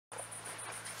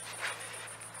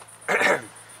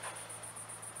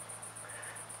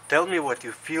tell me what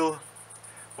you feel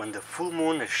when the full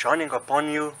moon is shining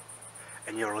upon you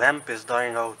and your lamp is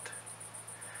dying out.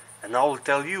 And I will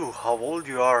tell you how old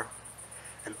you are,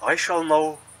 and I shall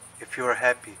know if you are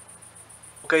happy.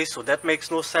 Okay, so that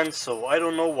makes no sense, so I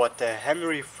don't know what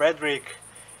Henry Frederick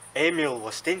Emil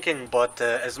was thinking, but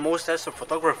as most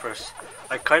astrophotographers,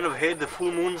 I kind of hate the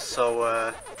full moon,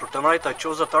 so for tonight I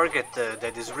chose a target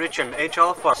that is rich in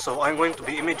H-alpha, so I'm going to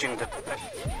be imaging the...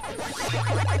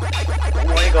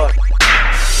 Oh my god!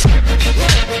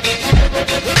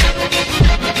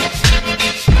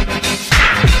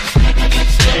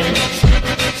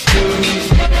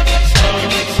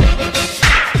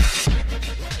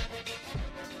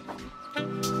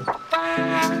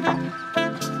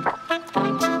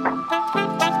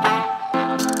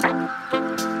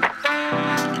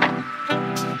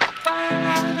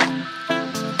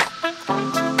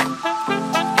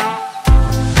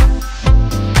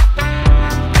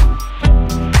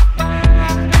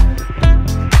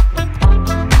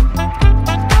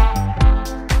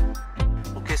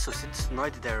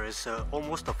 There is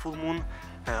almost a full moon.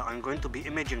 I'm going to be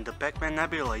imaging the PacMan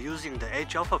Nebula using the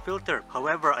H-alpha filter.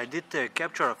 However, I did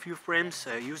capture a few frames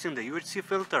using the UHC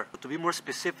filter. To be more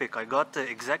specific, I got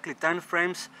exactly 10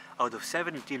 frames out of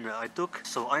 17 I took,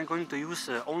 so I'm going to use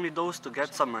only those to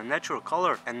get some natural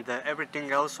color, and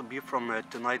everything else will be from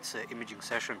tonight's imaging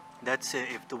session. That's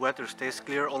if the weather stays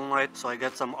clear all night, so I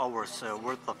get some hours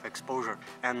worth of exposure.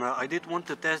 And I did want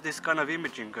to test this kind of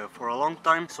imaging for a long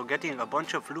time, so getting a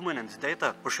bunch of luminance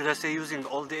data, or should I say using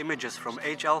all the images from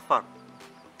H-alpha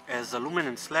as a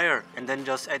luminance layer, and then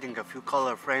just adding a few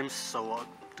color frames so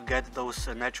to get those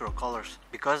natural colors,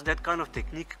 because that kind of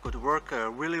technique could work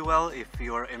really well if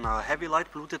you're in a heavy light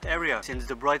polluted area, since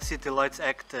the bright city lights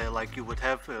act like you would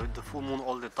have the full moon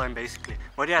all the time basically.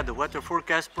 But yeah, the weather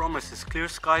forecast promises clear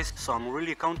skies, so I'm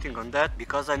really counting on that,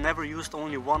 because I never used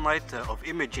only one night of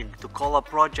imaging to call a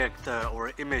project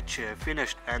or image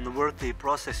finished and worthy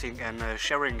processing and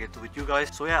sharing it with you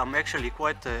guys. So yeah, I'm actually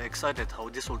quite excited how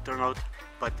this will turn out,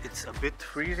 but it's a bit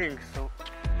freezing, so...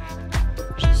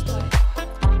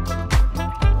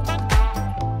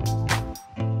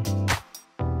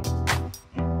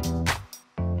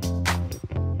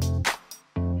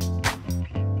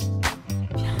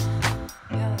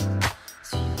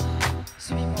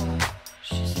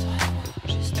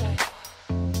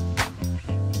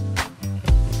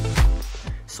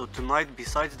 So tonight,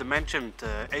 besides the mentioned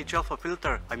H-alpha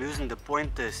filter, I'm using the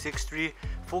 0.63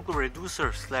 focal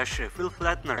reducer / fill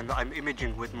flattener, and I'm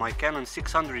imaging with my Canon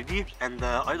 600D. And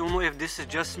I don't know if this is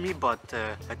just me, but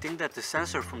I think that the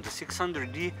sensor from the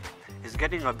 600D is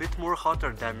getting a bit more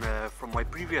hotter than from my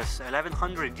previous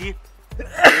 1100D.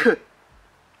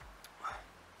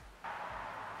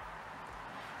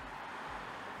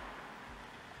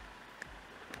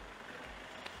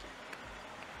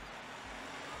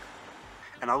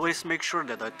 And I always make sure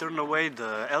that I turn away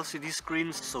the LCD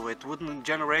screens so it wouldn't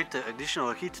generate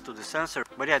additional heat to the sensor.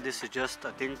 But yeah, this is just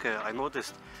a thing I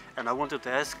noticed, and I wanted to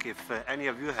ask if any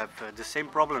of you have the same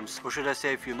problems, or should I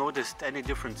say if you noticed any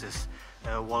differences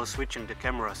while switching the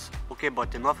cameras. Okay,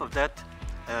 but enough of that,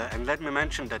 and let me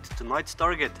mention that tonight's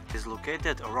target is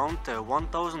located around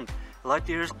 1000 light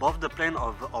years above the plane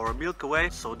of our Milky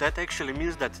Way, so that actually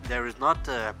means that there is not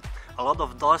a lot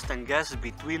of dust and gas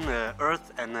between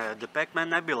Earth and the PacMan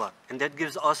Nebula, and that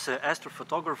gives us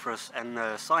astrophotographers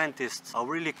and scientists a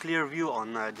really clear view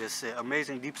on this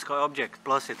amazing deep sky object.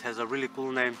 Plus it has a really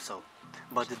cool name. So.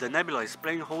 But the nebula is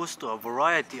playing host to a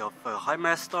variety of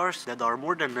high-mass stars that are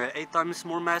more than 8 times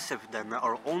more massive than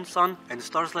our own sun, and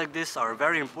stars like this are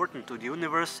very important to the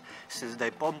universe since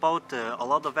they pump out a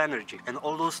lot of energy, and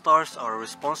all those stars are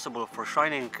responsible for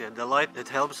shining the light that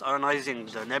helps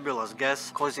ionizing the nebula's gas,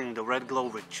 causing the red glow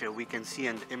which we can see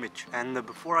in the image. And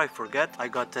before I forget, I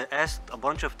got asked a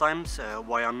bunch of times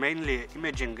why I'm mainly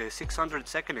imaging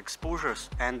 600-second exposures,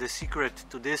 and the secret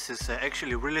to this is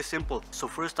actually really simple. So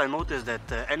first I noticed that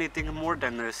anything more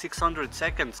than 600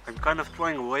 seconds, I'm kind of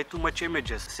throwing away too much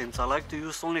images, since I like to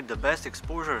use only the best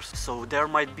exposures, so there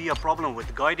might be a problem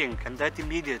with guiding, and that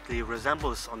immediately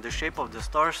resembles on the shape of the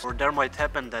stars, or there might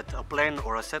happen that a plane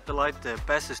or a satellite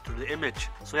passes through the image.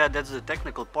 So yeah, that's the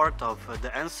technical part of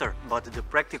the answer, but the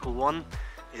practical one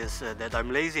is that I'm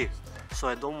lazy. So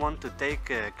I don't want to take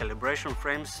calibration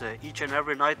frames each and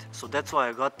every night, so that's why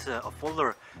I got a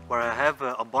folder where I have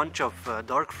a bunch of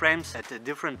dark frames at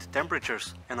different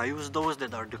temperatures, and I use those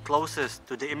that are the closest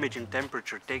to the imaging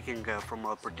temperature taking from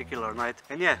a particular night.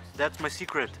 And yeah, that's my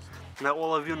secret. Now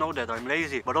all of you know that I'm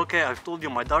lazy, but okay, I've told you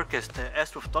my darkest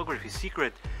astrophotography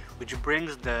secret, which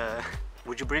brings the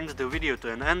which brings the video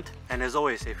to an end. And as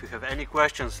always, if you have any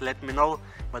questions, let me know.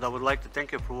 But I would like to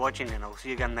thank you for watching, and I'll see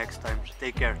you again next time.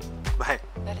 Take care. Bye.